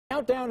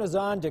countdown is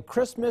on to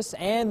Christmas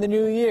and the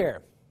New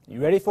Year. You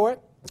ready for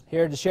it?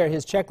 Here to share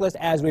his checklist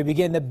as we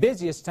begin the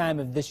busiest time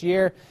of this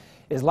year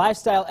is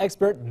lifestyle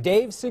expert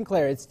Dave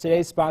Sinclair. It's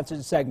today's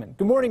sponsored segment.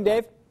 Good morning,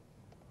 Dave.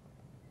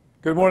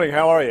 Good morning.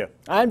 How are you?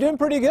 I'm doing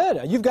pretty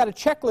good. You've got a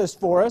checklist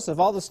for us of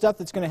all the stuff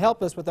that's going to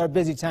help us with our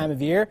busy time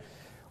of year.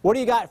 What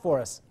do you got for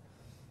us?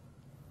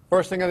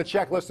 First thing on the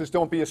checklist is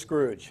don't be a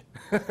Scrooge.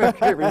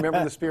 Okay,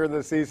 remember the spirit of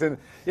the season?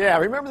 Yeah,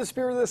 remember the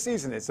spirit of the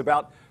season. It's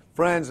about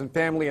friends and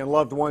family and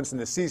loved ones in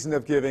the season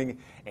of giving,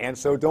 and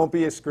so don't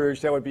be a Scrooge.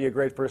 That would be a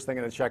great first thing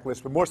on the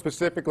checklist. But more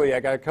specifically, I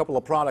got a couple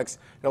of products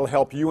that will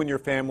help you and your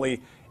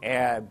family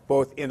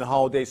both in the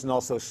holidays and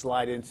also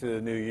slide into the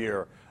new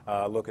year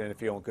looking and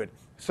feeling good.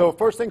 So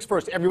first things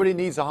first, everybody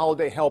needs a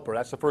holiday helper.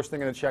 That's the first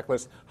thing on the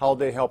checklist,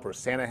 holiday helpers.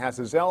 Santa has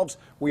his elves,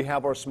 we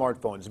have our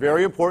smartphones.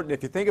 Very important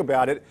if you think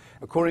about it.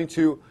 According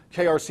to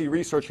KRC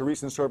research, a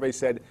recent survey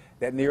said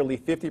that nearly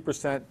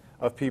 50%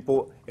 of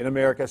people in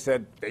America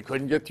said they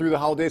couldn't get through the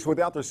holidays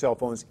without their cell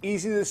phones.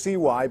 Easy to see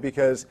why,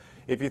 because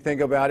if you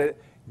think about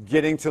it,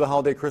 getting to the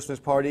holiday Christmas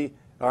party,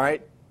 all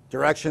right,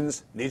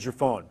 directions, needs your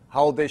phone.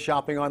 Holiday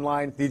shopping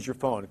online, needs your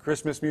phone.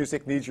 Christmas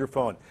music, needs your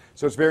phone.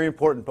 So it's very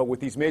important. But with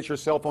these major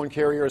cell phone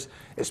carriers,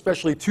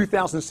 especially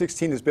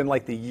 2016 has been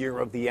like the year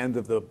of the end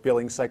of the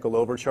billing cycle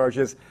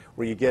overcharges,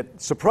 where you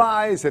get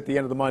surprise at the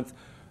end of the month.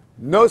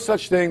 No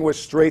such thing with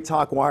Straight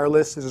Talk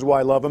Wireless. This is why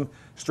I love them.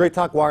 Straight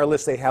Talk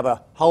Wireless, they have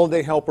a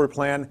holiday helper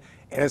plan,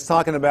 and it's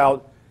talking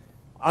about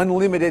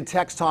unlimited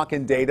text, talk,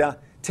 and data.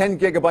 10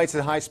 gigabytes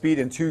at high speed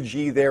and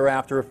 2G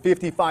thereafter,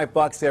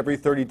 $55 every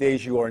 30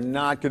 days. You are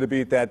not going to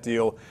beat that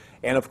deal.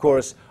 And of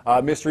course,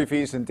 mystery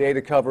fees and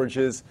data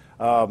coverages,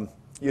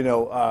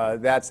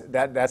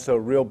 that's a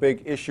real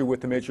big issue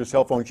with the major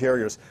cell phone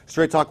carriers.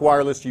 Straight Talk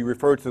Wireless, you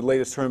refer to the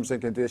latest terms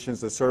and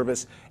conditions of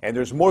service, and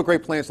there's more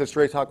great plans at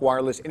Straight Talk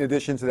Wireless in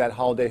addition to that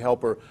holiday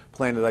helper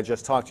plan that I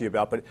just talked to you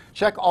about. But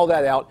check all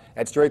that out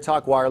at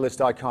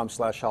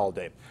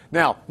straighttalkwireless.com/holiday.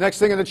 Now, next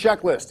thing on the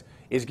checklist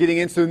is getting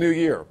into the new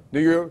year.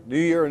 New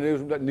Year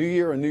and New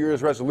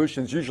Year's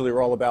resolutions usually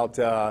are all about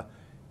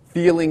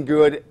feeling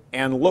good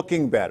and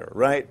looking better,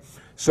 right?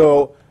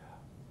 So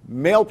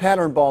male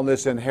pattern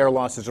baldness and hair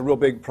loss is a real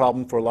big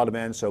problem for a lot of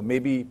men. So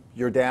maybe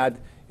your dad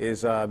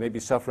is maybe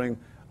suffering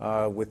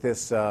with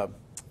this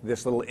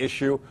little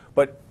issue.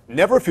 But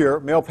never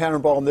fear, male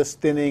pattern baldness,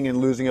 thinning and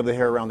losing of the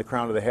hair around the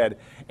crown of the head.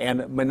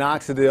 And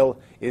minoxidil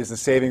is the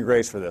saving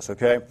grace for this,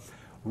 okay?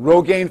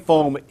 Rogaine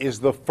foam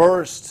is the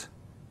first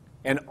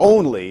and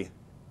only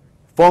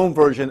foam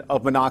version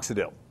of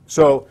minoxidil.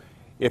 So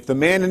if the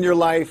man in your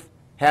life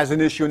has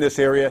an issue in this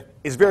area,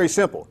 it's very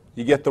simple.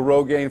 You get the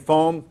Rogaine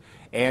foam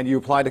and you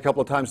apply it a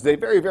couple of times a day.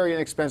 Very, very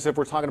inexpensive.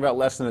 We're talking about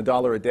less than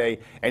 $1 a day.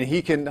 And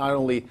he can not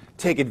only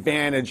take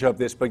advantage of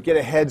this, but get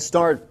a head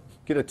start,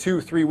 get a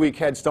 2-3 week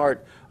head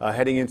start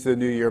heading into the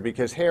new year,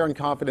 because hair and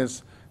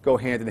confidence go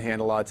hand in hand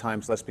a lot of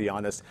times, let's be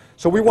honest.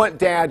 So we want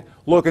dad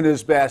looking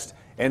his best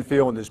and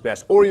feeling his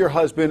best, or your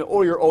husband,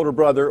 or your older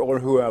brother, or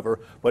whoever.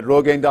 But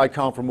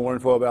Rogaine.com for more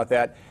info about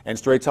that, and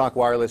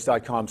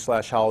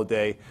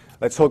straighttalkwireless.com/holiday.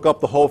 Let's hook up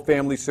the whole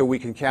family so we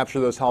can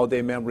capture those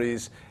holiday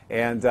memories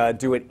and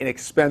do it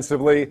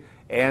inexpensively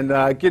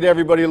and get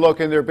everybody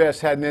looking their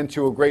best heading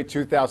into a great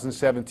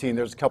 2017.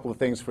 There's a couple of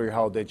things for your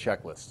holiday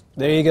checklist.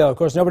 There you go. Of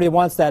course, nobody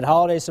wants that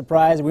holiday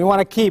surprise. We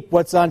want to keep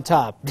what's on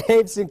top.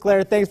 Dave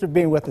Sinclair, thanks for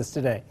being with us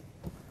today.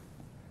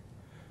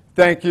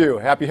 Thank you.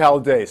 Happy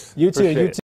holidays. You too.